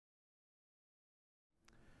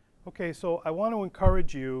Okay, so I want to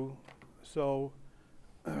encourage you. So,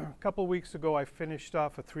 a couple weeks ago, I finished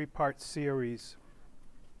off a three-part series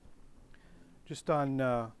just on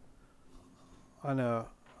a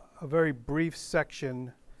very brief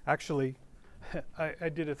section. Actually, I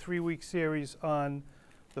did a 3-week series on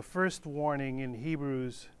the first warning in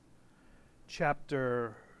Hebrews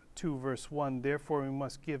chapter 2, verse 1. Therefore, we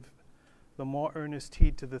must give the more earnest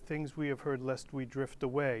heed to the things we have heard, lest we drift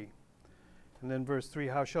away. And then verse 3,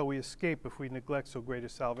 how shall we escape if we neglect so great a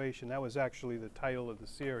salvation? That was actually the title of the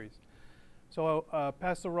series. So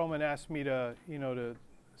Pastor Roman asked me to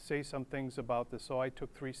say some things about this. So I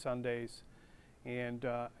took 3 Sundays. And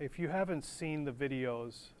if you haven't seen the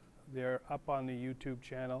videos, they're up on the YouTube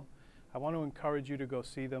channel. I want to encourage you to go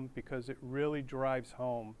see them because it really drives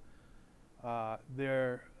home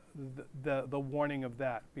the warning of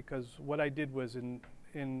that. Because what I did was in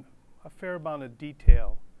a fair amount of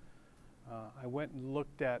detail, I went and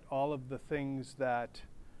looked at all of the things that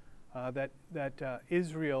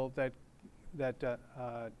Israel,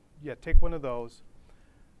 take one of those,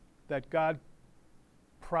 that God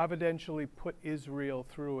providentially put Israel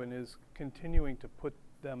through and is continuing to put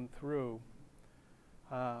them through,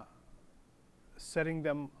 setting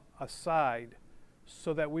them aside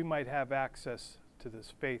so that we might have access to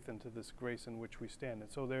this faith and to this grace in which we stand. And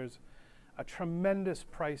so there's a tremendous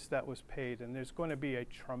price that was paid, and there's going to be a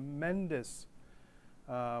tremendous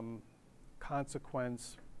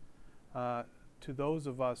consequence to those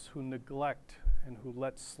of us who neglect and who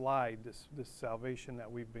let slide this salvation that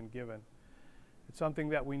we've been given. It's something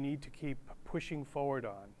that we need to keep pushing forward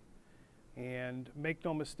on. And make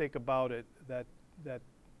no mistake about it, that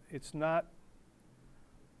it's not,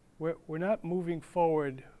 we're not moving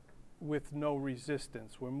forward with no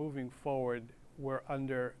resistance. We're moving forward. We're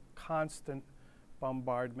under constant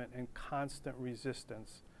bombardment and constant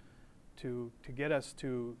resistance to get us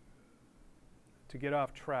to get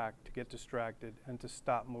off track, to get distracted, and to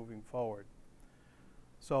stop moving forward.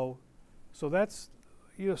 So that's,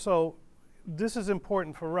 so this is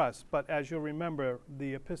important for us, but as you'll remember,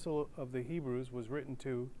 the Epistle of the Hebrews was written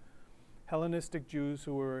to Hellenistic Jews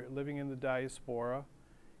who were living in the diaspora,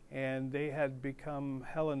 and they had become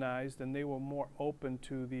Hellenized, and they were more open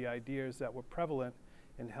to the ideas that were prevalent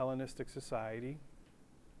in Hellenistic society.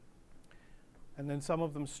 And then some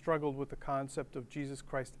of them struggled with the concept of Jesus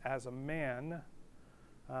Christ as a man,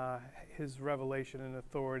 his revelation and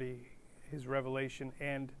authority, his revelation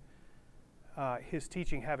and his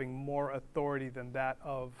teaching having more authority than that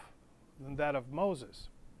of Moses.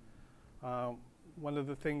 One of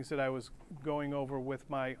the things that I was going over with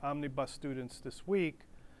my omnibus students this week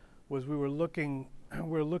was we were looking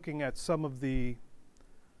at some of the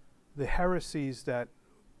heresies that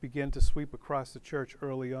began to sweep across the church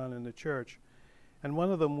early on in the church, and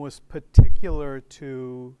one of them was particular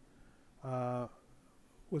to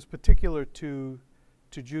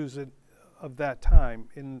Jews of that time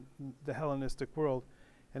in the Hellenistic world,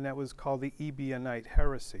 and that was called the Ebionite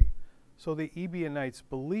heresy. So the Ebionites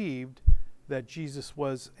believed that Jesus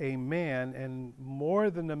was a man, and more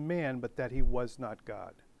than a man, but that he was not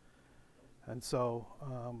God. And so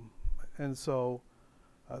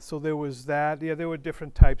there was that. Yeah, there were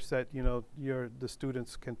different types that the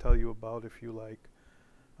students can tell you about if you like.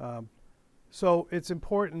 So it's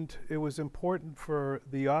important. It was important for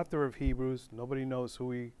the author of Hebrews. Nobody knows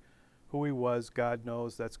who he was. God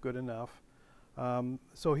knows. That's good enough.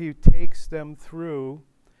 So he takes them through.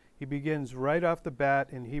 He begins right off the bat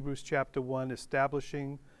in Hebrews chapter 1,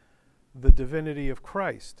 establishing the divinity of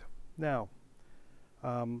Christ. Now,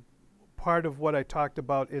 part of what I talked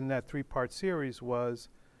about in that 3-part series was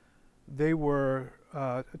they were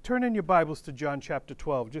turn in your Bibles to John chapter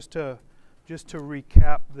 12 just to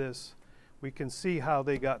recap this. We can see how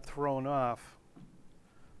they got thrown off.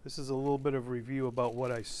 This is a little bit of review about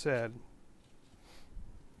what I said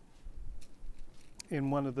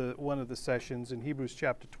in one of the sessions in Hebrews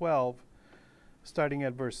chapter 12, starting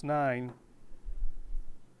at verse 9.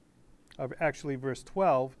 Actually, verse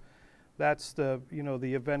 12. That's the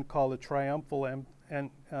event called a triumphal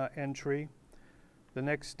entry. The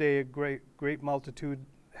next day, a great multitude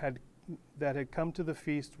had come to the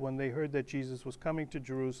feast when they heard that Jesus was coming to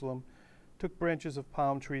Jerusalem, took branches of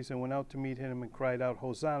palm trees and went out to meet him and cried out,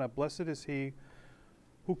 Hosanna, blessed is he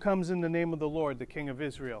who comes in the name of the Lord, the King of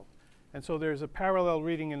Israel. And so there's a parallel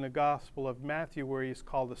reading in the Gospel of Matthew where he's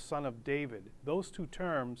called the Son of David. Those two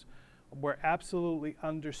terms were absolutely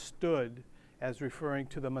understood as referring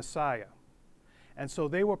to the Messiah. And so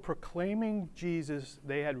they were proclaiming Jesus.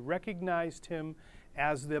 They had recognized him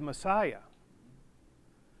as the Messiah.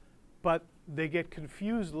 But they get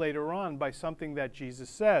confused later on by something that Jesus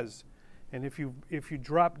says. And if you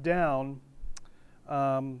drop down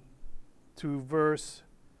to verse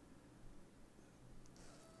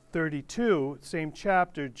 32, same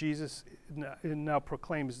chapter, Jesus now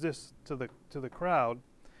proclaims this to the crowd.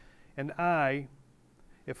 And I,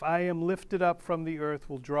 if I am lifted up from the earth,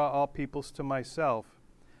 will draw all peoples to myself.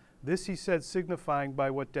 This he said, signifying by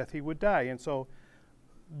what death he would die. And so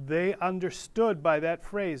they understood by that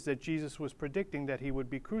phrase that Jesus was predicting that he would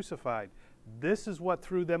be crucified. This is what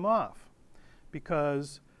threw them off.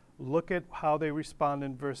 Because look at how they respond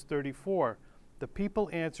in verse 34. The people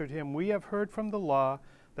answered him, we have heard from the law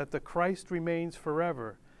that the Christ remains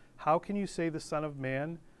forever. How can you say the Son of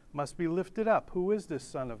Man must be lifted up? Who is this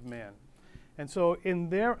Son of Man? And so in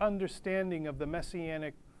their understanding of the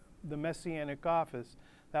messianic office,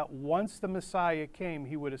 that once the Messiah came,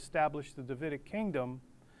 he would establish the Davidic kingdom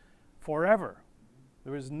forever.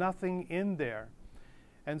 There is nothing in there.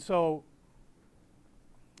 And so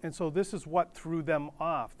this is what threw them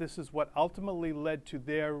off. This is what ultimately led to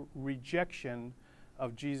their rejection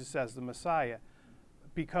of Jesus as the Messiah,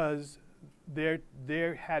 because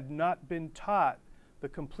there had not been taught the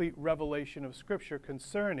complete revelation of Scripture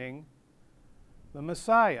concerning the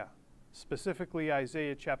Messiah, specifically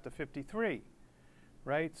Isaiah chapter 53,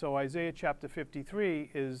 right? So Isaiah chapter 53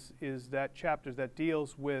 is that chapter that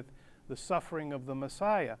deals with the suffering of the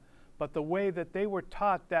Messiah. But the way that they were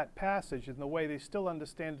taught that passage, and the way they still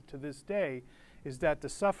understand it to this day, is that the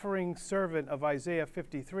suffering servant of Isaiah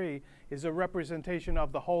 53 is a representation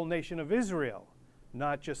of the whole nation of Israel,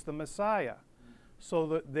 not just the Messiah. So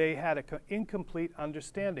that they had an incomplete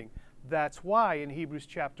understanding. That's why in Hebrews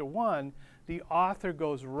chapter 1, the author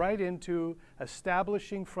goes right into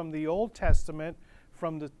establishing from the Old Testament,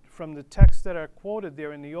 from the texts that are quoted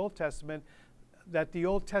there in the Old Testament, that the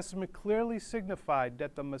Old Testament clearly signified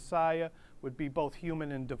that the Messiah would be both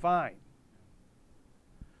human and divine.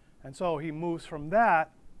 And so he moves from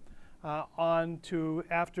that on to,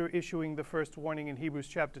 after issuing the first warning in Hebrews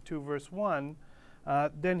chapter 2, verse 1,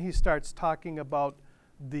 then he starts talking about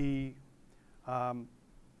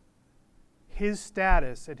his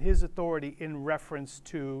status and his authority in reference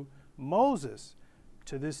to Moses.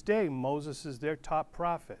 To this day, Moses is their top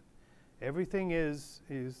prophet. Everything is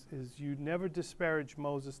you never disparage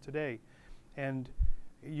Moses today. And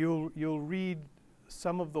you'll read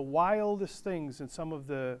some of the wildest things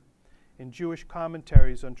in Jewish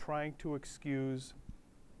commentaries on trying to excuse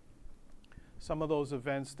some of those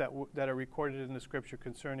events that are recorded in the Scripture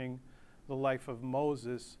concerning the life of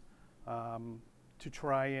Moses, to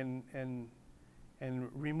try and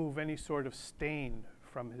remove any sort of stain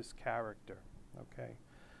from his character. Okay.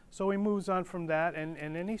 So he moves on from that, and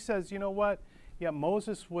then he says, you know what? Yeah,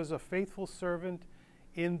 Moses was a faithful servant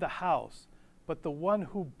in the house, but the one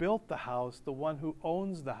who built the house, the one who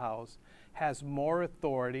owns the house, has more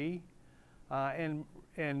authority and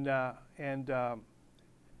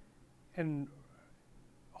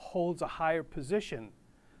holds a higher position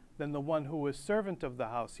than the one who is servant of the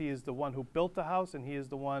house. He is the one who built the house, and he is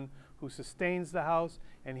the one who sustains the house,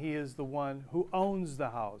 and he is the one who owns the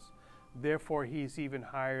house. Therefore, he's even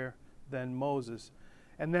higher than Moses.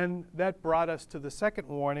 And then that brought us to the second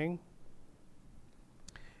warning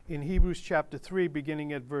in Hebrews chapter 3,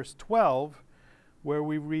 beginning at verse 12, where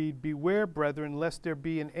we read, beware, brethren, lest there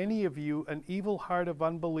be in any of you an evil heart of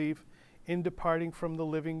unbelief in departing from the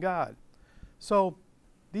living God. So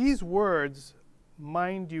these words,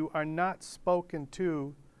 mind you, are not spoken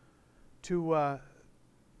to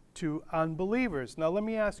unbelievers. Now let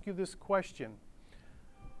me ask you this question.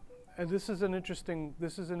 And this is an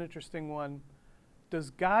interesting one. Does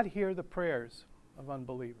God hear the prayers of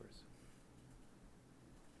unbelievers?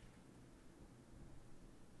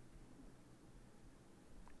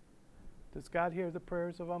 Does God hear the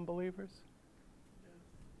prayers of unbelievers?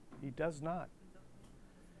 He does not.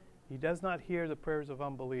 He does not hear the prayers of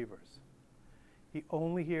unbelievers. He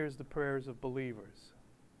only hears the prayers of believers.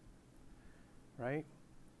 Right?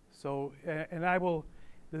 So, and I will,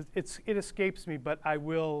 it escapes me, but I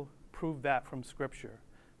will prove that from Scripture.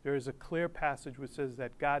 There is a clear passage which says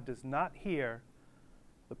that God does not hear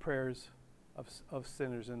the prayers of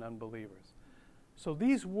sinners and unbelievers. So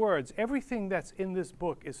these words, everything that's in this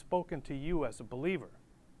book is spoken to you as a believer.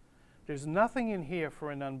 There's nothing in here for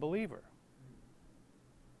an unbeliever.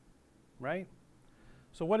 Right?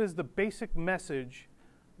 So what is the basic message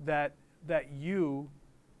that you,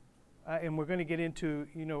 and we're going to get into,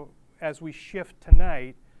 as we shift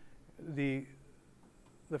tonight, the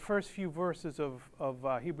first few verses of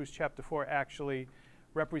Hebrews chapter 4 actually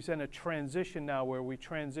represent a transition now, where we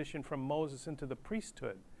transition from Moses into the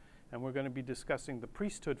priesthood. And we're going to be discussing the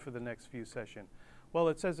priesthood for the next few sessions. Well,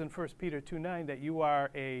 it says in 1 Peter 2:9 that you are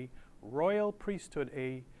a royal priesthood,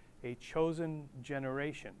 a chosen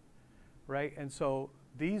generation, right? And so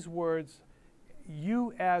these words,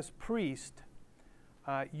 you as priest,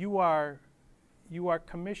 you are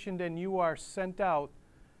commissioned and you are sent out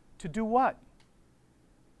to do what?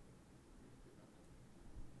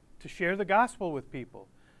 To share the gospel with people,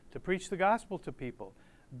 to preach the gospel to people.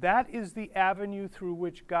 That is the avenue through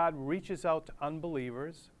which God reaches out to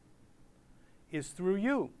unbelievers, is through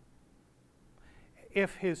you.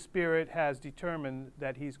 If His Spirit has determined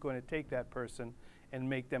that He's going to take that person and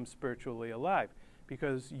make them spiritually alive.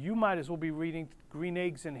 Because you might as well be reading green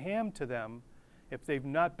eggs and ham to them if they've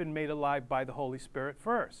not been made alive by the Holy Spirit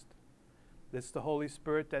first. It's the Holy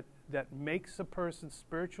Spirit that makes a person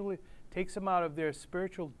spiritually, takes them out of their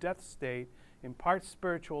spiritual death state, imparts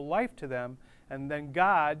spiritual life to them, and then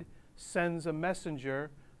God sends a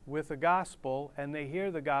messenger with the gospel, and they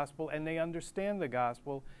hear the gospel, and they understand the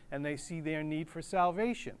gospel, and they see their need for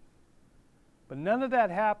salvation. But none of that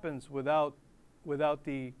happens without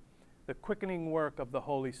the quickening work of the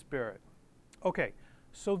Holy Spirit. Okay,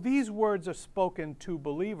 so these words are spoken to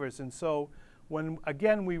believers, and so when,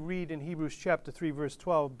 again, we read in Hebrews chapter 3, verse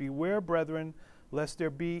 12, "Beware, brethren, lest there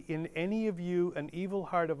be in any of you an evil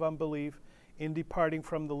heart of unbelief in departing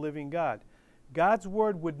from the living God." God's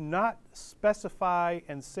word would not specify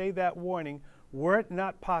and say that warning were it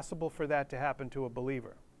not possible for that to happen to a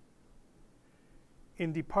believer.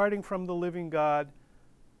 In departing from the living God,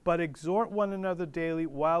 but exhort one another daily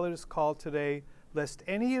while it is called today, lest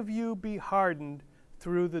any of you be hardened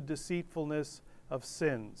through the deceitfulness of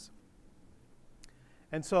sins.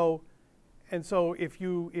 And so if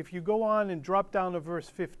you go on and drop down to verse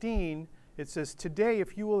 15, it says, "Today,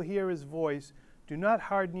 if you will hear His voice, do not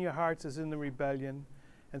harden your hearts as in the rebellion."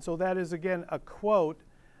 And so that is, again, a quote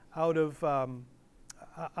out of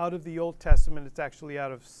the Old Testament. It's actually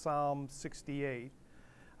out of Psalm 68.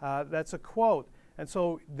 That's a quote. And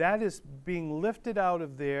so that is being lifted out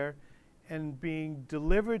of there and being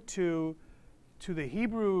delivered to the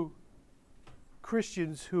Hebrew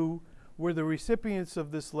Christians who were the recipients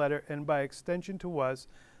of this letter, and by extension to us,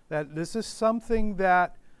 that this is something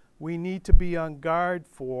that we need to be on guard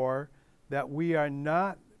for, that we are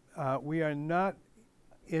not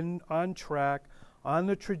on track, on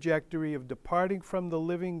the trajectory of departing from the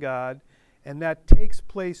living God, and that takes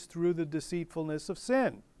place through the deceitfulness of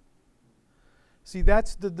sin. See,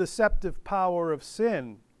 that's the deceptive power of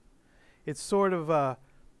sin. It's sort of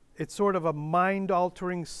a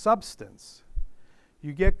mind-altering substance.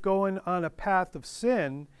 You get going on a path of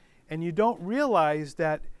sin, and you don't realize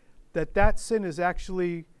that sin is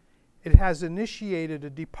actually, it has initiated a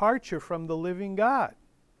departure from the living God.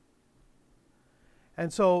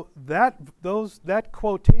 And so that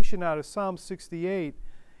quotation out of Psalm 68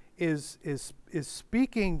 is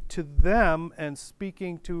speaking to them and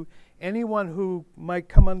speaking to anyone who might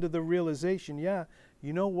come under the realization, yeah,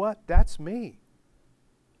 you know what? That's me.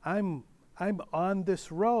 I'm on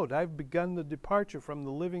this road. I've begun the departure from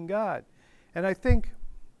the living God. And I think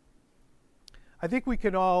we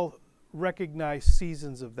can all recognize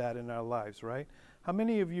seasons of that in our lives, right? How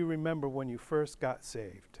many of you remember when you first got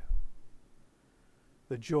saved?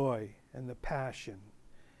 The joy and the passion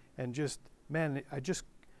and just, man,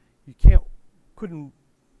 couldn't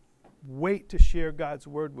wait to share God's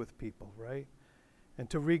word with people, right? And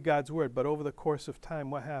to read God's word. But over the course of time,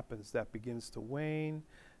 what happens? That begins to wane.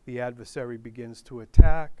 The adversary begins to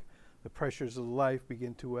attack. The pressures of life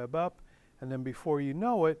begin to ebb up. And then before you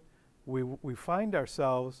know it, we find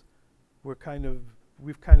ourselves, we've kind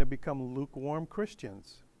of become lukewarm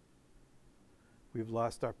Christians. We've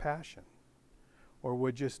lost our passion. Or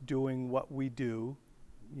we're just doing what we do,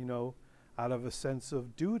 out of a sense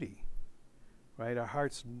of duty, right? Our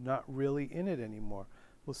heart's not really in it anymore.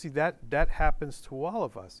 Well, see, that happens to all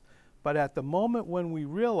of us. But at the moment when we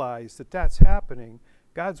realize that that's happening,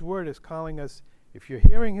 God's word is calling us, if you're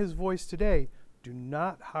hearing His voice today, do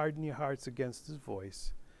not harden your hearts against His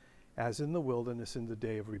voice, as in the wilderness in the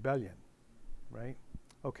day of rebellion, right?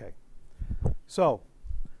 Okay. So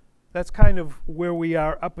that's kind of where we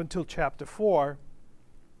are up until chapter 4.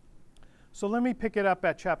 So let me pick it up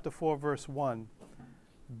at chapter 4, verse 1.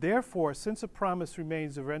 "Therefore, since a promise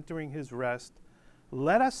remains of entering His rest,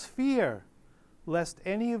 let us fear, lest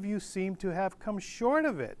any of you seem to have come short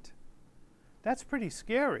of it." That's pretty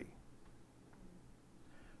scary.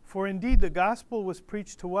 "For indeed the gospel was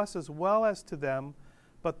preached to us as well as to them,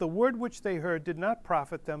 but the word which they heard did not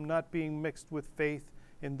profit them, not being mixed with faith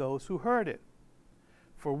in those who heard it.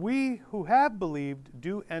 For we who have believed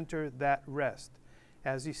do enter that rest.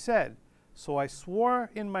 As He said, so I swore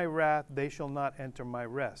in my wrath, they shall not enter my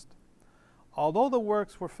rest. although the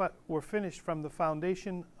works were finished from the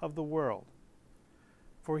foundation of the world.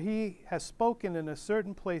 For he has spoken in a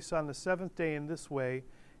certain place on the seventh day in this way,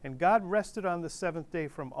 and God rested on the seventh day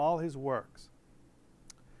from all his works.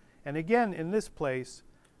 And again in this place,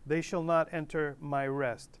 they shall not enter my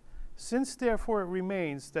rest. Since therefore it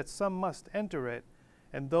remains that some must enter it,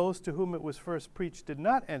 and those to whom it was first preached did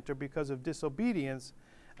not enter because of disobedience,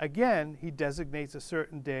 again he designates a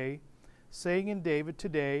certain day, saying in David,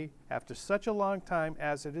 today, after such a long time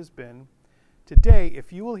as it has been, today,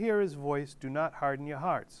 if you will hear his voice, do not harden your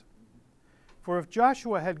hearts. For if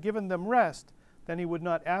Joshua had given them rest, then he would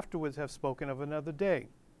not afterwards have spoken of another day.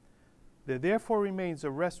 There therefore remains a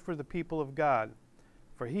rest for the people of God.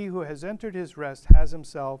 For he who has entered his rest has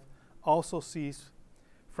himself also ceased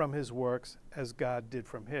from his works as God did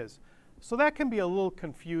from his. So that can be a little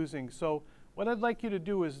confusing. So what I'd like you to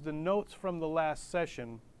do is the notes from the last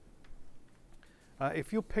session,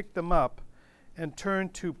 if you'll pick them up and turn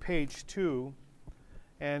to page 2,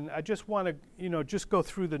 and I just want to, just go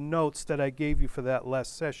through the notes that I gave you for that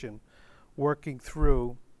last session, working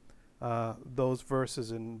through those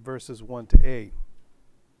verses in verses 1 to 8.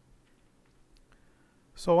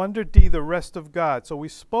 So under D, the rest of God. So we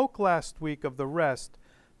spoke last week of the rest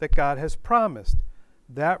that God has promised.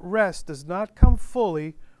 That rest does not come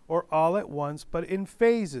fully or all at once, but in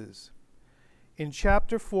phases. In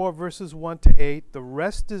chapter 4, verses 1 to 8, the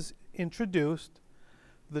rest is introduced.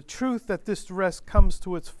 The truth that this rest comes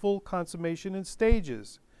to its full consummation in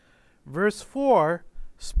stages. Verse 4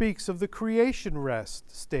 speaks of the creation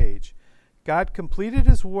rest stage. God completed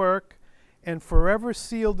his work and forever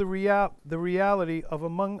sealed the reality of,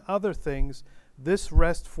 among other things, this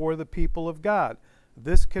rest for the people of God.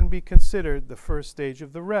 This can be considered the first stage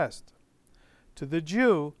of the rest. To the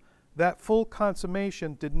Jew, that full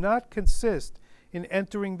consummation did not consist in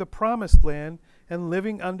entering the promised land and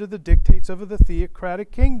living under the dictates of the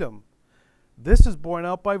theocratic kingdom. This is borne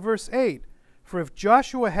out by verse 8. For if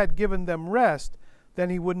Joshua had given them rest, then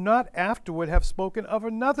he would not afterward have spoken of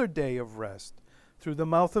another day of rest through the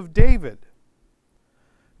mouth of David.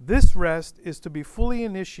 This rest is to be fully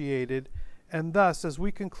initiated, and thus, as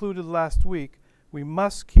we concluded last week, we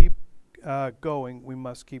must keep going, we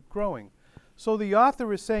must keep growing. So the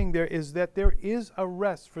author is saying there is a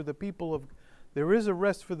rest for the people of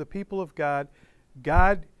God.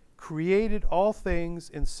 God created all things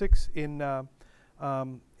in 6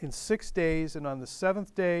 days, and on the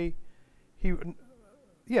seventh day,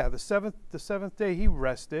 the seventh day he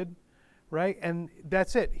rested, right? And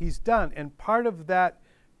that's it. He's done. And part of that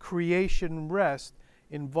creation rest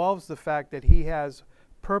involves the fact that he has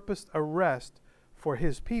purposed a rest for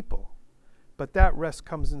his people. But that rest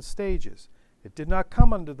comes in stages. It did not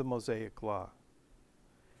come under the Mosaic law.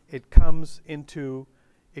 It comes into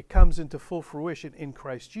full fruition in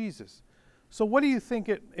Christ Jesus. So what do you think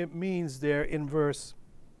it means there in verse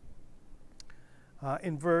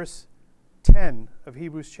 10 of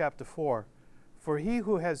Hebrews chapter 4? For he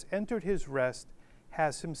who has entered his rest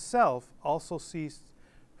has himself also ceased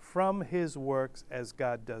from his works as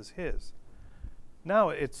God does his. Now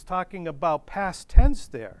it's talking about past tense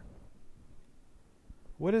there.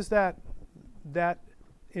 What is that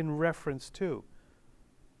in reference to?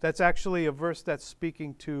 That's actually a verse that's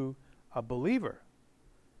speaking to a believer.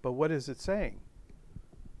 But what is it saying?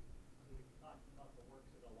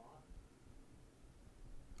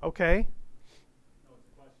 Okay.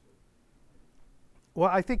 Well,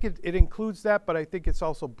 I think it includes that, but I think it's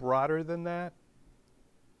also broader than that.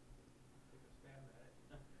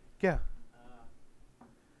 Yeah.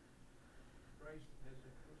 Christ has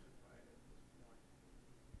been crucified at this point.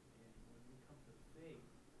 And when we come to faith,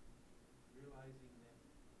 realizing that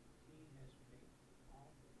he has paid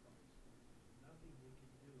all the price, nothing we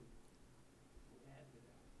can do to add to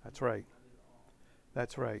that. That's right. Not at all.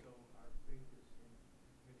 That's right. So our faith is in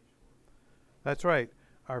finished work. That's right.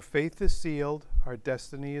 Our faith is sealed. Our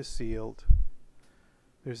destiny is sealed.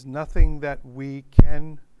 There's nothing that we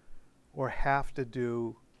can or have to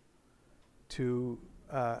do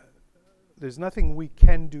there's nothing we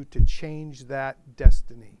can do to change that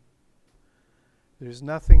destiny. There's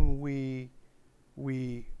nothing we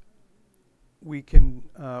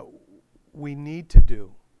need to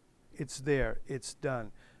do. It's there. It's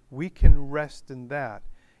done. We can rest in that.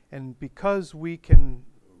 And because we can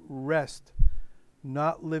rest,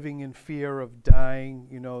 not living in fear of dying,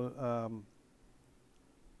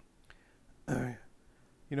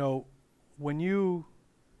 when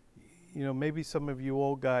maybe some of you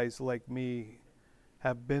old guys like me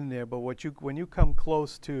have been there, but when you come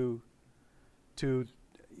close to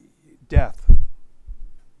death,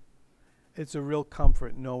 it's a real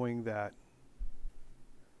comfort knowing that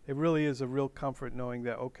It really is a real comfort knowing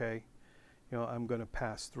that, okay, I'm going to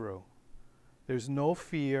pass through. There's no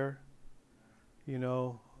fear,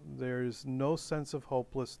 there's no sense of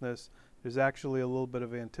hopelessness. There's actually a little bit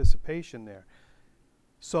of anticipation there.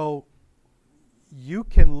 So you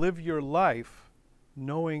can live your life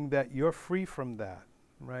knowing that you're free from that,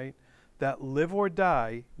 right? That live or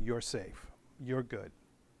die, you're safe. You're good,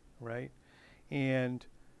 right? And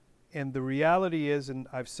the reality is, and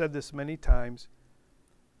I've said this many times,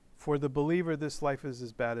 for the believer, this life is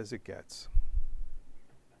as bad as it gets.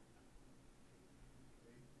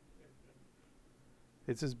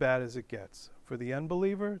 It's as bad as it gets. For the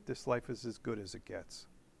unbeliever, this life is as good as it gets.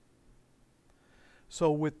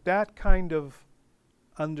 So with that kind of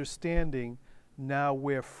understanding, now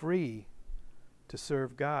we're free to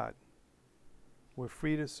serve God. We're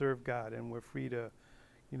free to serve God, and we're free to,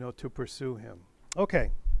 to pursue Him.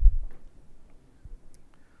 Okay.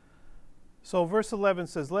 So verse 11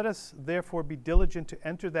 says, "Let us therefore be diligent to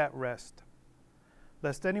enter that rest,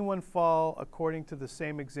 lest anyone fall according to the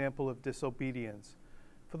same example of disobedience.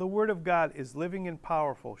 For the word of God is living and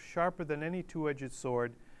powerful, sharper than any two-edged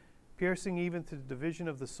sword, piercing even to the division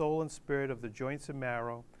of the soul and spirit, of the joints and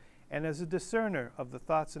marrow, and as a discerner of the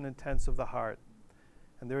thoughts and intents of the heart.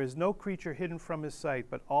 And there is no creature hidden from His sight,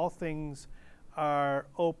 but all things are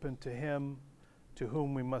open to Him to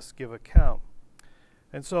whom we must give account."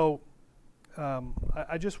 And so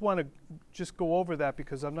I just want to just go over that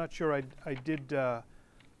because I'm not sure I did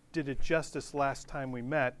it justice last time we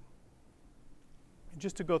met.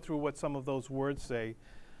 Just to go through what some of those words say,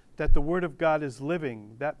 that the Word of God is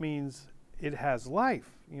living. That means it has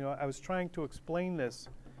life. I was trying to explain this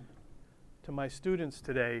to my students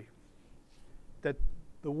today, that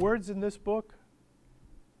the words in this book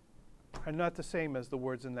are not the same as the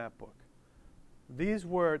words in that book. This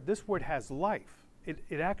word has life.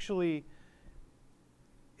 It actually,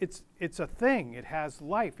 it's a thing. It has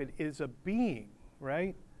life. It is a being,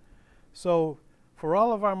 right? So for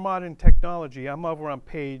all of our modern technology, I'm over on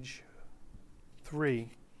page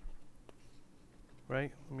 3,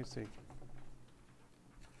 right? Let me see.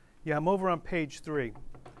 Yeah, I'm over on page 3.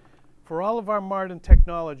 For all of our modern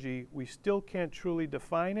technology, we still can't truly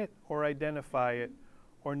define it or identify it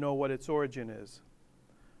or know what its origin is.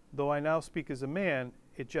 Though I now speak as a man,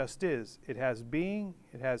 it just is. It has being,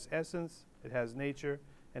 it has essence, it has nature,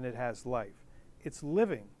 and it has life. It's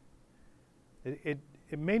living.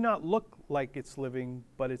 It may not look like it's living,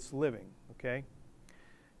 but it's living, okay?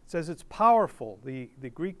 It says it's powerful. The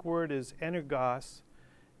Greek word is energos.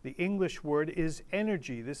 The English word is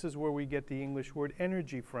energy. This is where we get the English word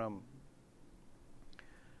energy from.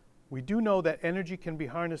 We do know that energy can be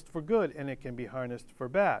harnessed for good and it can be harnessed for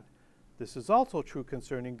bad. This is also true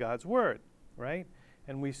concerning God's word, right?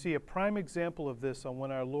 And we see a prime example of this on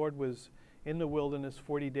when our Lord was in the wilderness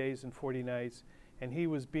 40 days and 40 nights, and He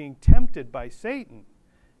was being tempted by Satan.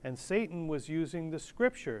 And Satan was using the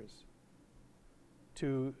scriptures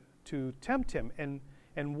to tempt Him.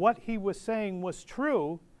 And what he was saying was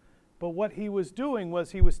true, but what he was doing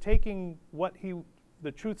was he was taking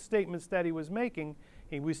the truth statements that he was making,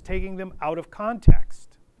 he was taking them out of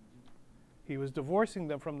context. He was divorcing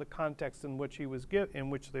them from the context in which in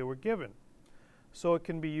which they were given. So it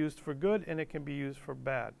can be used for good and it can be used for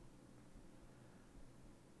bad.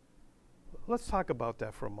 Let's talk about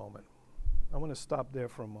that for a moment. I want to stop there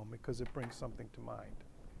for a moment because it brings something to mind.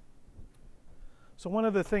 So one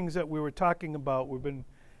of the things that we were talking about, we've been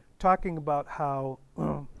talking about how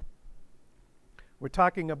we're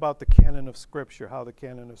talking about the canon of Scripture, how the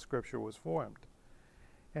canon of Scripture was formed.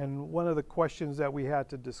 And one of the questions that we had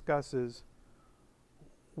to discuss is,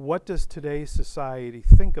 what does today's society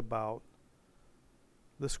think about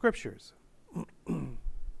the Scriptures?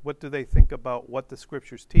 What do they think about what the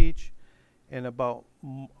Scriptures teach and about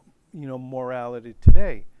morality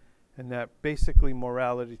today? And that basically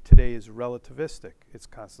morality today is relativistic. It's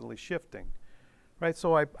constantly shifting, right?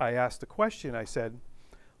 So I asked a question. I said,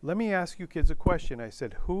 let me ask you kids a question. I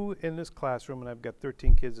said, who in this classroom, and I've got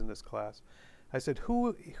 13 kids in this class, I said,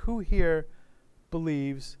 who here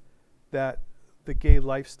believes that the gay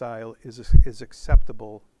lifestyle is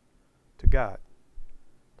acceptable to God?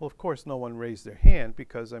 Well, of course, no one raised their hand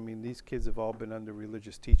because, these kids have all been under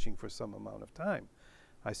religious teaching for some amount of time.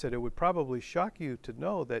 I said, it would probably shock you to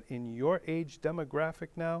know that in your age demographic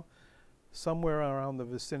now, somewhere around the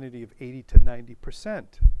vicinity of 80 to 90%.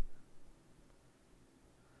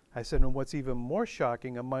 I said, and what's even more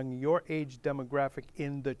shocking, among your age demographic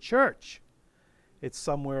in the church, it's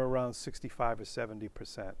somewhere around 65 or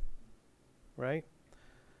 70%, right?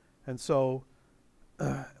 And so,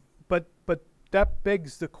 but that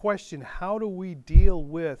begs the question, how do we deal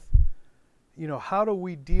with how do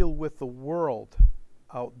we deal with the world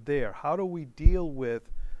out there? How do we deal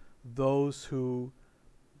with those who,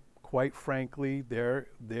 quite frankly, they're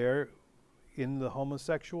in the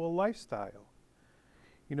homosexual lifestyle?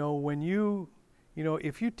 When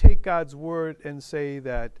if you take God's word and say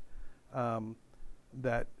that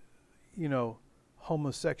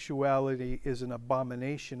homosexuality is an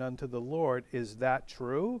abomination unto the Lord, is that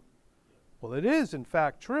true? Well, it is in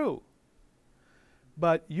fact true.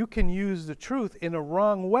 But you can use the truth in a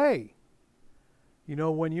wrong way.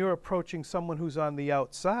 When you're approaching someone who's on the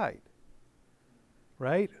outside,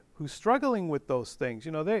 right? Who's struggling with those things.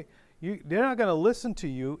 They're not going to listen to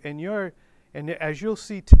you, and as you'll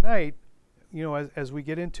see tonight, as we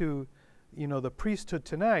get into, the priesthood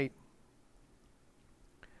tonight,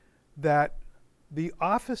 that the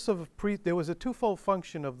office of priest, there was a twofold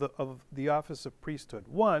function of the office of priesthood.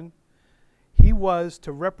 One, he was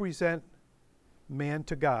to represent man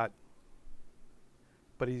to God,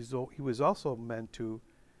 but he was also meant to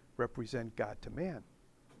represent God to man.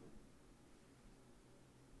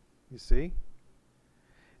 You see?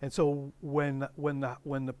 And so when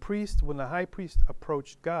the high priest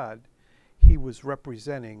approached God, he was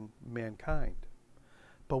representing mankind.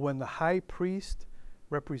 But when the high priest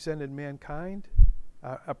represented mankind,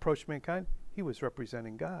 approached mankind, he was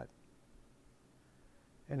representing God.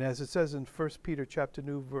 And as it says in 1 Peter chapter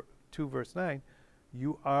 2 verse 9,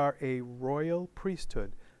 you are a royal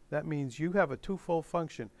priesthood. That means you have a twofold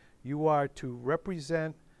function. You are to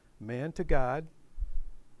represent man to God.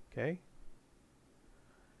 Okay?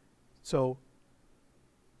 So,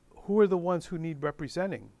 who are the ones who need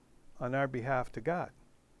representing on our behalf to God?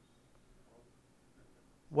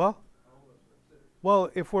 Well,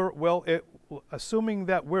 assuming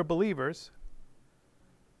that we're believers,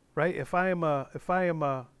 right? If I am a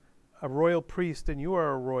royal priest and you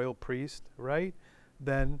are a royal priest, right?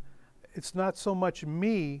 Then it's not so much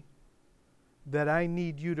me that I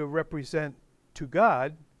need you to represent to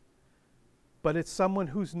God, but it's someone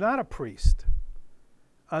who's not a priest,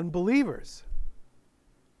 unbelievers.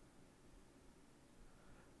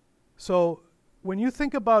 So when you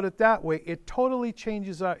think about it that way, it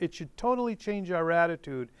should totally change our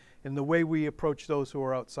attitude in the way we approach those who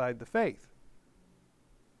are outside the faith.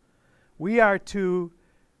 We are to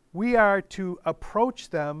approach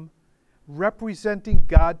them representing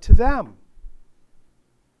God to them.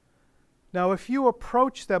 Now, if you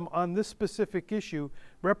approach them on this specific issue,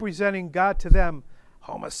 representing God to them,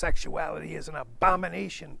 homosexuality is an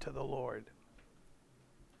abomination to the Lord.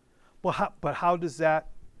 Well, how do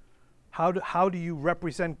you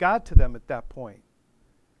represent God to them at that point?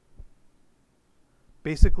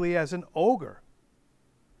 Basically as an ogre.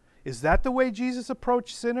 Is that the way Jesus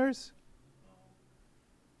approached sinners?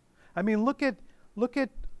 I mean, look at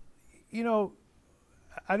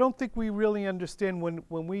I don't think we really understand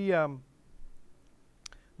when we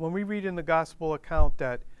read in the gospel account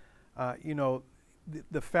that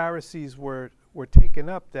the Pharisees were taken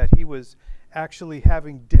up, that he was actually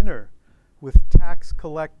having dinner with tax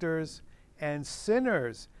collectors and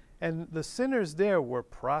sinners. And the sinners there were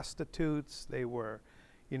prostitutes. They were,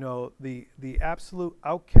 the absolute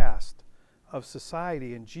outcast of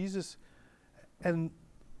society. And Jesus, and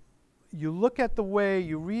you look at the way,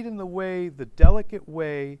 you read in the delicate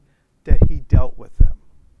way that he dealt with them.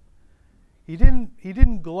 He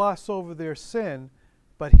didn't gloss over their sin,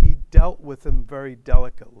 but he dealt with them very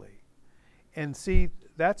delicately. And see,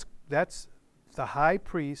 that's the high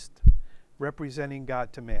priest representing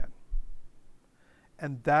God to man.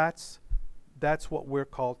 And that's what we're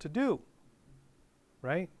called to do,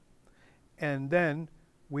 right? And then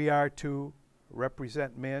we are to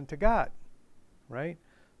represent man to God, right?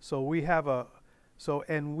 So we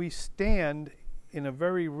stand in a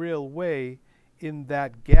very real way in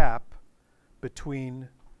that gap between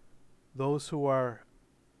those who are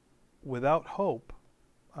without hope,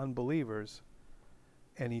 unbelievers,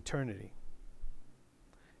 and eternity.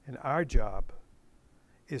 And our job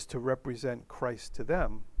is to represent Christ to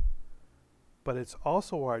them, but it's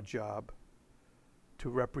also our job to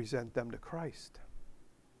represent them to Christ.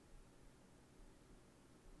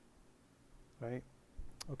 Right?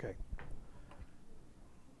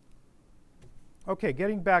 Okay,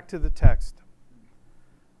 getting back to the text.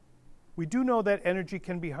 We do know that energy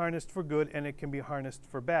can be harnessed for good and it can be harnessed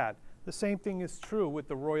for bad. The same thing is true with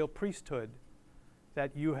the royal priesthood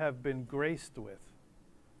that you have been graced with.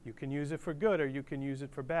 You can use it for good or you can use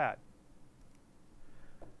it for bad.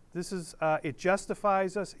 This is, it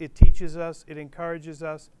justifies us, it teaches us, it encourages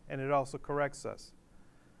us, and it also corrects us.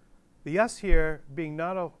 The us here being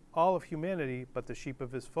not all of humanity, but the sheep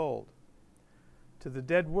of his fold. To the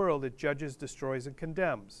dead world it judges, destroys, and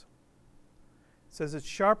condemns. It says it's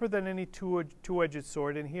sharper than any two-edged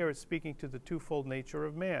sword, and here it's speaking to the twofold nature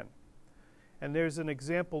of man. And there's an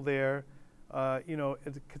example there,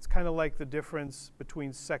 it's kind of like the difference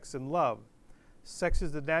between sex and love. Sex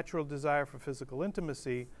is the natural desire for physical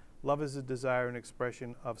intimacy. Love is a desire and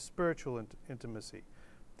expression of spiritual intimacy.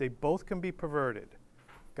 They both can be perverted.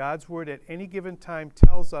 God's word at any given time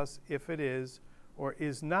tells us if it is or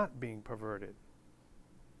is not being perverted.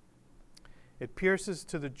 It pierces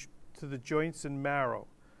to the joints and marrow,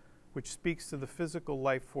 which speaks to the physical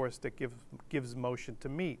life force that gives motion to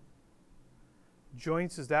meat.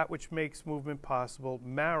 Joints is that which makes movement possible.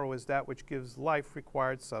 Marrow is that which gives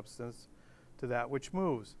life-required substance to that which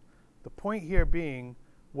moves. The point here being,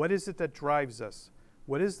 what is it that drives us?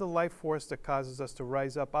 What is the life force that causes us to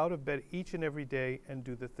rise up out of bed each and every day and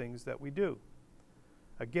do the things that we do?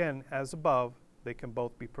 Again, as above, they can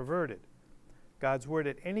both be perverted. God's word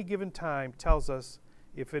at any given time tells us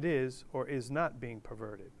if it is or is not being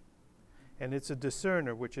perverted. And it's a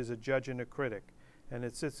discerner, which is a judge and a critic. And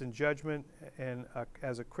it sits in judgment and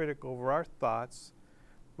as a critic over our thoughts,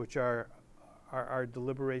 which are our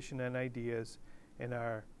deliberation and ideas, and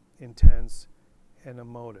our intents and our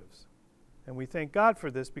motives. And we thank God for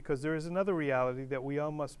this because there is another reality that we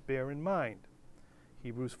all must bear in mind.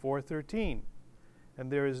 Hebrews 4:13. And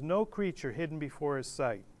there is no creature hidden before his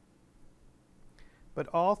sight, but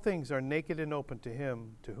all things are naked and open to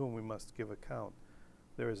him to whom we must give account.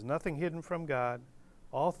 There is nothing hidden from God.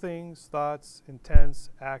 All things, thoughts, intents,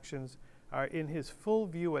 actions are in his full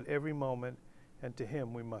view at every moment, and to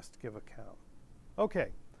him we must give account.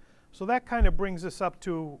 Okay, so that kind of brings us up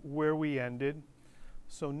to where we ended.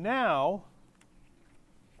 So now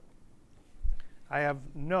I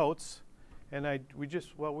have notes, and I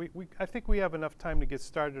think we have enough time to get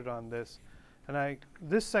started on this. And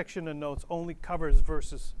this section of notes only covers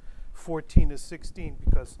verses 14 to 16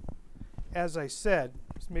 because, as I said,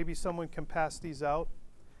 maybe someone can pass these out.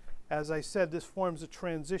 As I said, this forms a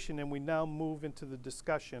transition, and we now move into the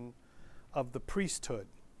discussion of the priesthood.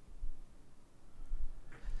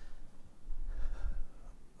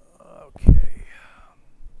 Okay.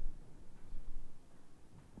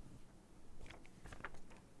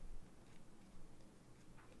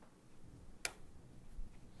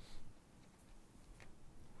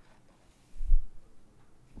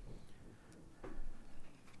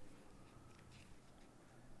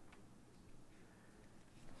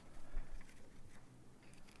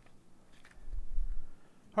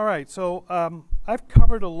 All right, so I've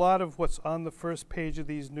covered a lot of what's on the first page of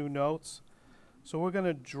these new notes. So we're going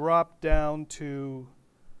to drop down to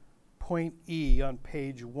point E on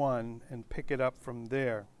page 1 and pick it up from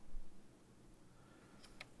there.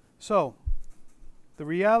 So the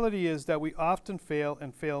reality is that we often fail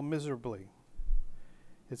and fail miserably.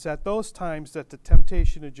 It's at those times that the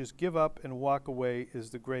temptation to just give up and walk away is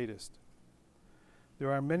the greatest.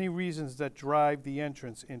 There are many reasons that drive the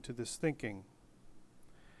entrance into this thinking.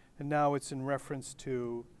 And now it's in reference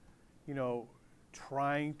to,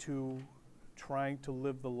 trying to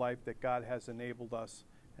live the life that God has enabled us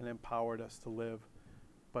and empowered us to live,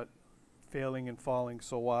 but failing and falling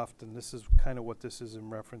so often. This is kind of what this is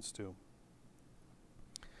in reference to.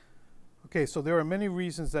 Okay, so there are many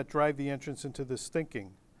reasons that drive the entrance into this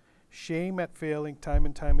thinking. Shame at failing time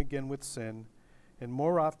and time again with sin, and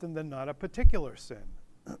more often than not, a particular sin.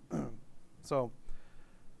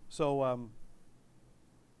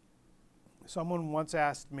 Someone once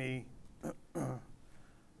asked me,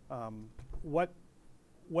 what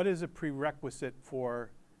is a prerequisite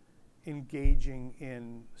for engaging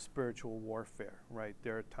in spiritual warfare, right?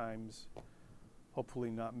 There are times, hopefully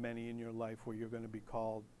not many in your life, where you're going to be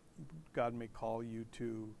called, God may call you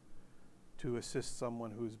to assist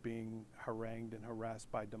someone who's being harangued and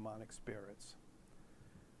harassed by demonic spirits.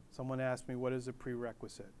 Someone asked me, what is a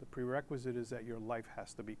prerequisite? The prerequisite is that your life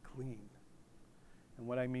has to be clean. And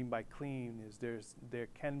what I mean by clean is there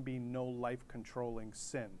can be no life-controlling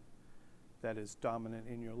sin that is dominant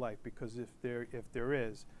in your life, because if there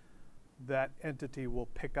is, that entity will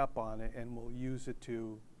pick up on it and will use it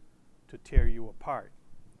to tear you apart,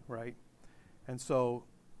 right? And so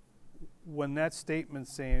when that statement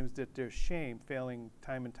says that there's shame failing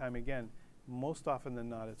time and time again, most often than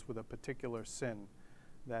not it's with a particular sin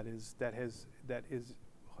that is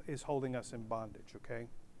holding us in bondage, okay?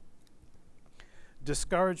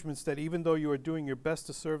 Discouragements that even though you are doing your best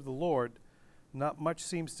to serve the Lord, not much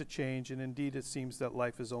seems to change, and indeed it seems that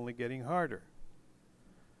life is only getting harder.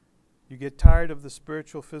 You get tired of the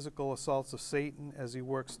spiritual, physical assaults of Satan as he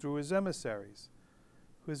works through his emissaries.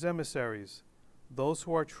 His emissaries, those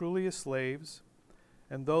who are truly his slaves,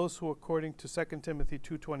 and those who, according to 2 Timothy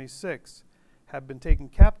 2:26, have been taken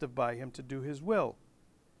captive by him to do his will.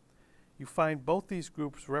 You find both these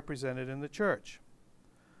groups represented in the church.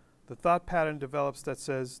 The thought pattern develops that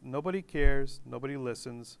says, nobody cares, nobody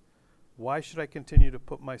listens. Why should I continue to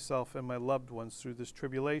put myself and my loved ones through this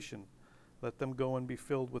tribulation? Let them go and be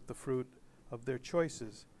filled with the fruit of their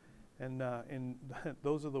choices. And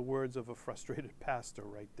those are the words of a frustrated pastor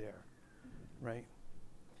right there, right?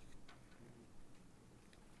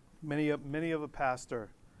 Many of a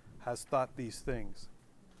pastor has thought these things.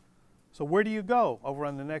 So where do you go? Over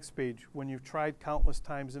on the next page, when you've tried countless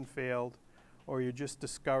times and failed, or you're just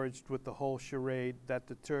discouraged with the whole charade that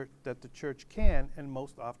the church can and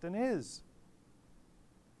most often is.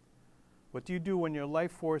 What do you do when your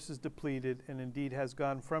life force is depleted and indeed has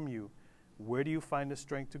gone from you? Where do you find the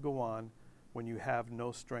strength to go on when you have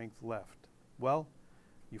no strength left? Well,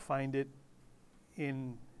 you find it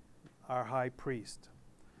in our high priest.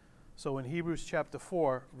 So in Hebrews chapter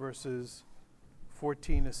 4, verses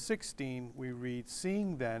 14 to 16, we read,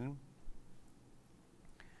 "Seeing then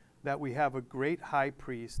that we have a great high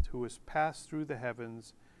priest who has passed through the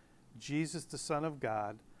heavens, Jesus the Son of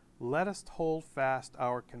God, let us hold fast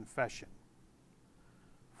our confession.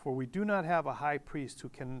 For we do not have a high priest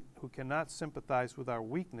who cannot sympathize with our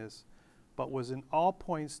weakness, but was in all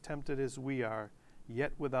points tempted as we are,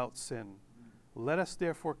 yet without sin. Let us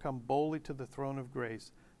therefore come boldly to the throne of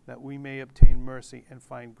grace, that we may obtain mercy and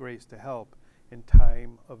find grace to help in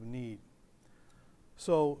time of need."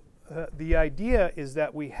 So the idea is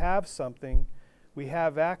that we have something, we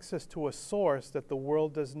have access to a source that the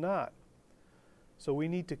world does not. So we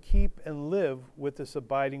need to keep and live with this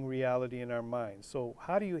abiding reality in our minds. So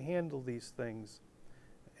how do you handle these things?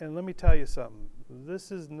 And let me tell you something.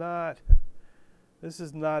 This is not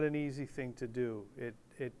an easy thing to do.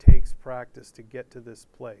 It takes practice to get to this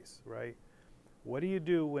place, right? What do you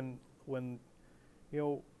do when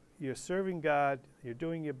you're serving God, you're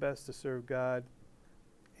doing your best to serve God,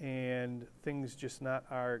 and things just not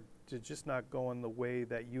going the way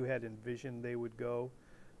that you had envisioned they would go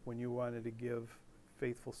when you wanted to give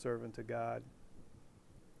faithful servant to God?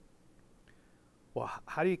 Well,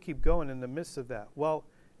 how do you keep going in the midst of that? Well,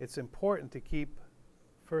 it's important to keep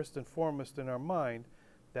first and foremost in our mind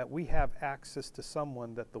that we have access to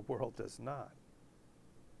someone that the world does not.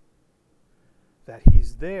 That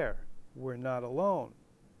he's there. We're not alone.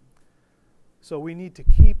 So we need to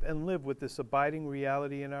keep and live with this abiding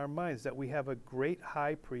reality in our minds, that we have a great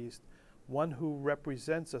high priest, one who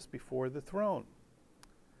represents us before the throne.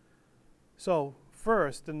 So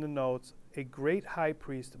first in the notes, a great high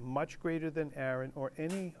priest, much greater than Aaron or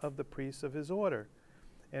any of the priests of his order.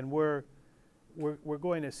 And we're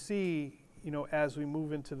going to see, as we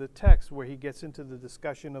move into the text, where he gets into the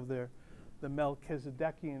discussion of the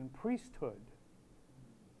Melchizedekian priesthood,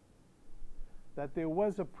 that there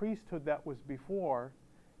was a priesthood that was before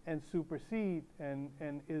and supersede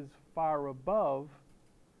and is far above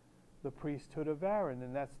the priesthood of Aaron,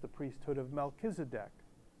 and that's the priesthood of Melchizedek.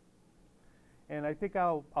 And I think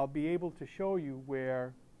I'll be able to show you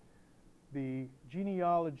where the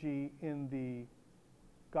genealogy in the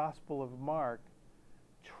Gospel of Mark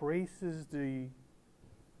traces the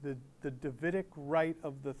Davidic right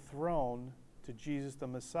of the throne to Jesus the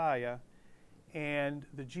Messiah, and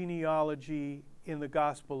the genealogy in the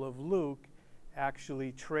Gospel of Luke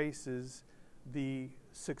actually traces the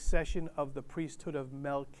succession of the priesthood of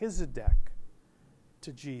Melchizedek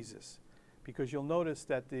to Jesus. Because you'll notice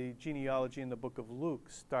that the genealogy in the book of Luke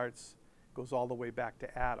goes all the way back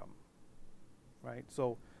to Adam, right?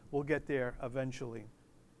 So we'll get there eventually.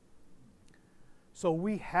 So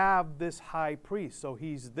we have this high priest, so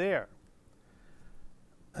he's there.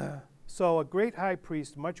 So a great high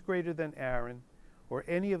priest, much greater than Aaron or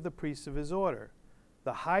any of the priests of his order.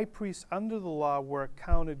 The high priests under the law were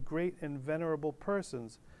accounted great and venerable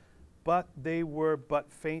persons, but they were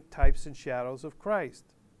but faint types and shadows of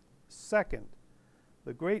Christ. Second,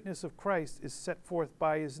 the greatness of Christ is set forth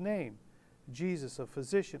by his name, Jesus, a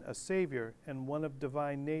physician, a savior, and one of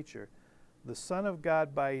divine nature, the Son of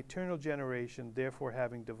God by eternal generation, therefore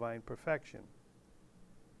having divine perfection.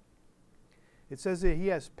 It says that he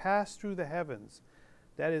has passed through the heavens.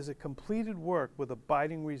 That is a completed work with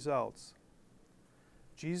abiding results.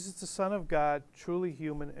 Jesus, the Son of God, truly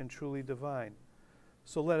human and truly divine.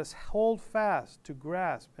 So let us hold fast to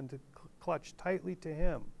grasp and to clutch tightly to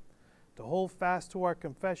him, to hold fast to our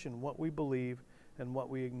confession, what we believe and what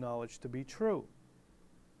we acknowledge to be true.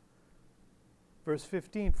 Verse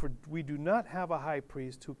 15, for we do not have a high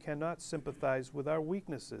priest who cannot sympathize with our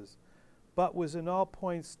weaknesses, but was in all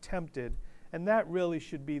points tempted, and that really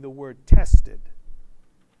should be the word tested.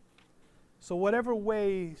 So whatever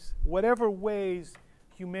ways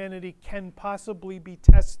humanity can possibly be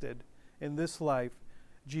tested in this life,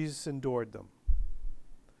 Jesus endured them.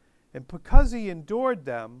 And because he endured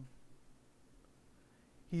them,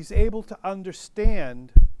 he's able to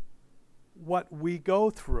understand what we go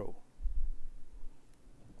through.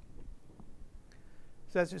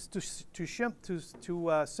 It says it's to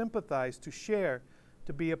sympathize, to share,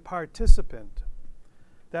 to be a participant.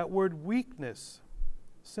 That word weakness,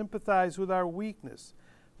 sympathize with our weakness,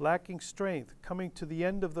 lacking strength, coming to the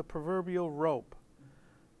end of the proverbial rope,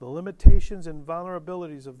 the limitations and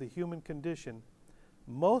vulnerabilities of the human condition,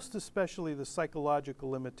 most especially the psychological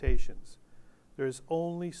limitations. There is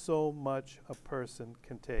only so much a person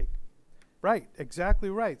can take. Right, exactly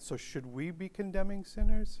right. So should we be condemning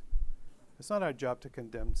sinners? It's not our job to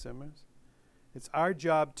condemn sinners. It's our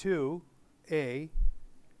job to, A,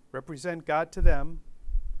 represent God to them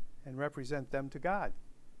and represent them to God.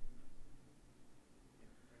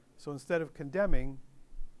 So instead of condemning,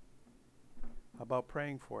 how about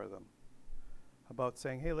praying for them? How about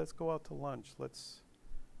saying, hey, let's go out to lunch. Let's,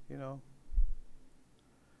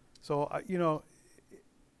 So,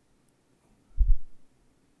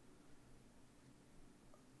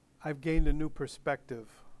 I've gained a new perspective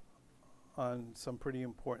on some pretty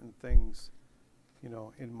important things,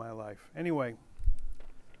 in my life. Anyway,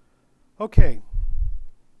 okay.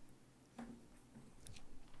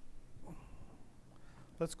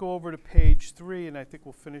 Let's go over to page 3, and I think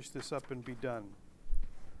we'll finish this up and be done.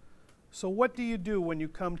 So what do you do when you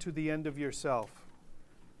come to the end of yourself?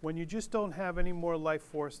 When you just don't have any more life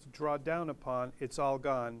force to draw down upon, it's all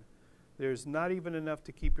gone. There's not even enough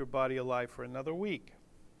to keep your body alive for another week.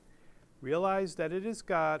 Realize that it is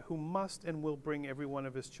God who must and will bring every one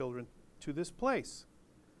of his children to this place.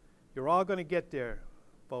 You're all going to get there,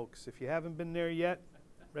 folks. If you haven't been there yet,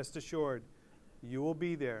 rest assured, you will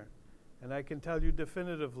be there. And I can tell you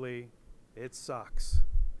definitively, it sucks.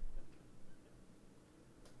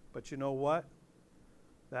 But you know what?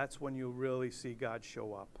 That's when you really see God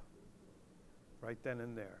show up. Right then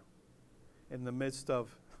and there. In the midst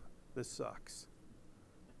of, this sucks.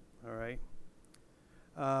 All right?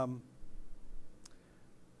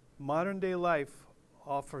 Modern day life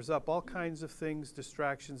offers up all kinds of things,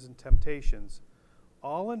 distractions, and temptations,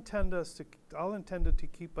 all intended to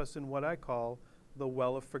keep us in what I call the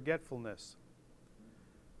well of forgetfulness.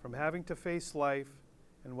 From having to face life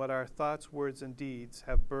and what our thoughts, words, and deeds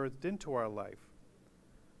have birthed into our life,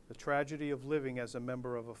 the tragedy of living as a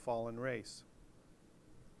member of a fallen race.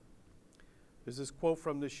 There's this quote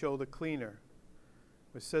from the show The Cleaner,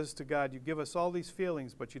 which says to God, you give us all these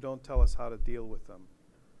feelings, but you don't tell us how to deal with them.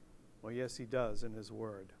 Well, yes, he does in his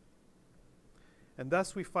word. And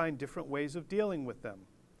thus we find different ways of dealing with them.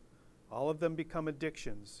 All of them become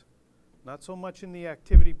addictions, not so much in the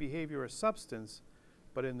activity, behavior, or substance,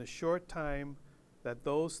 but in the short time that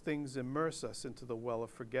those things immerse us into the well of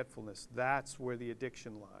forgetfulness. That's where the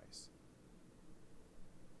addiction lies.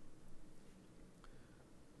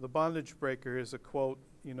 The bondage breaker is a quote,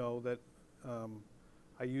 that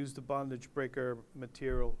I use the bondage breaker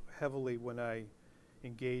material heavily when I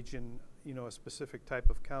engage in, a specific type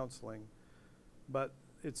of counseling. But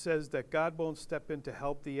it says that God won't step in to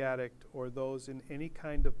help the addict or those in any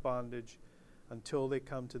kind of bondage until they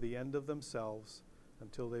come to the end of themselves,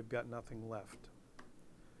 until they've got nothing left.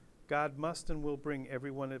 God must and will bring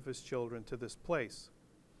every one of his children to this place.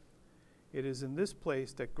 It is in this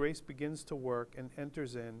place that grace begins to work and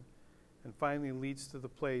enters in and finally leads to the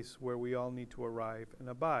place where we all need to arrive and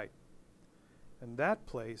abide. And that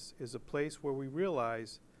place is a place where we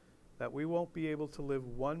realize that we won't be able to live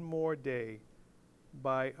one more day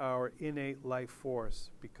by our innate life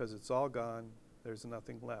force because it's all gone, there's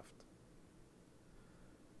nothing left.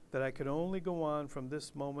 That I can only go on from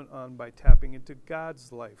this moment on by tapping into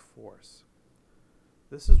God's life force.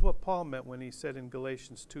 This is what Paul meant when he said in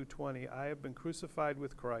Galatians 2:20, I have been crucified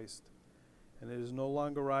with Christ, and it is no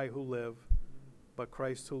longer I who live, but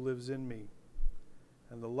Christ who lives in me.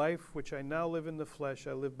 And the life which I now live in the flesh,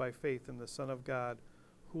 I live by faith in the Son of God,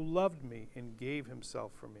 who loved me and gave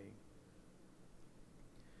himself for me.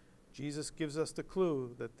 Jesus gives us the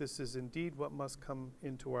clue that this is indeed what must come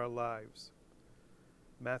into our lives.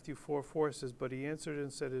 Matthew 4:4 says, but he answered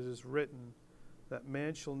and said, it is written that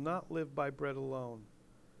man shall not live by bread alone,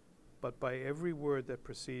 but by every word that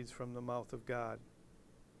proceeds from the mouth of God.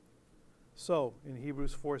 So, in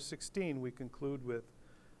Hebrews 4:16, we conclude with,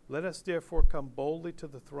 let us therefore come boldly to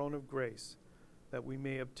the throne of grace, that we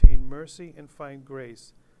may obtain mercy and find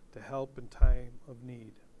grace to help in time of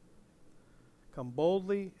need. Come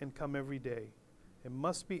boldly and come every day. It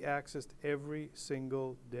must be accessed every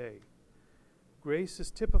single day. Grace is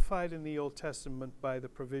typified in the Old Testament by the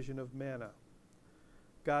provision of manna.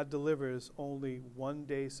 God delivers only 1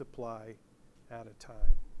 day supply at a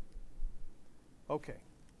time. Okay,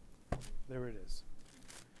 there it is.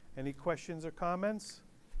 Any questions or comments?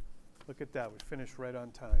 Look at that, we finished right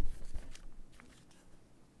on time.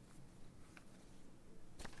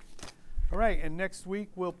 All right, and next week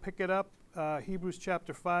we'll pick it up, Hebrews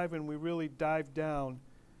chapter 5, and we really dive down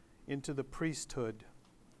into the priesthood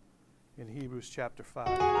in Hebrews chapter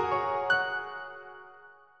 5.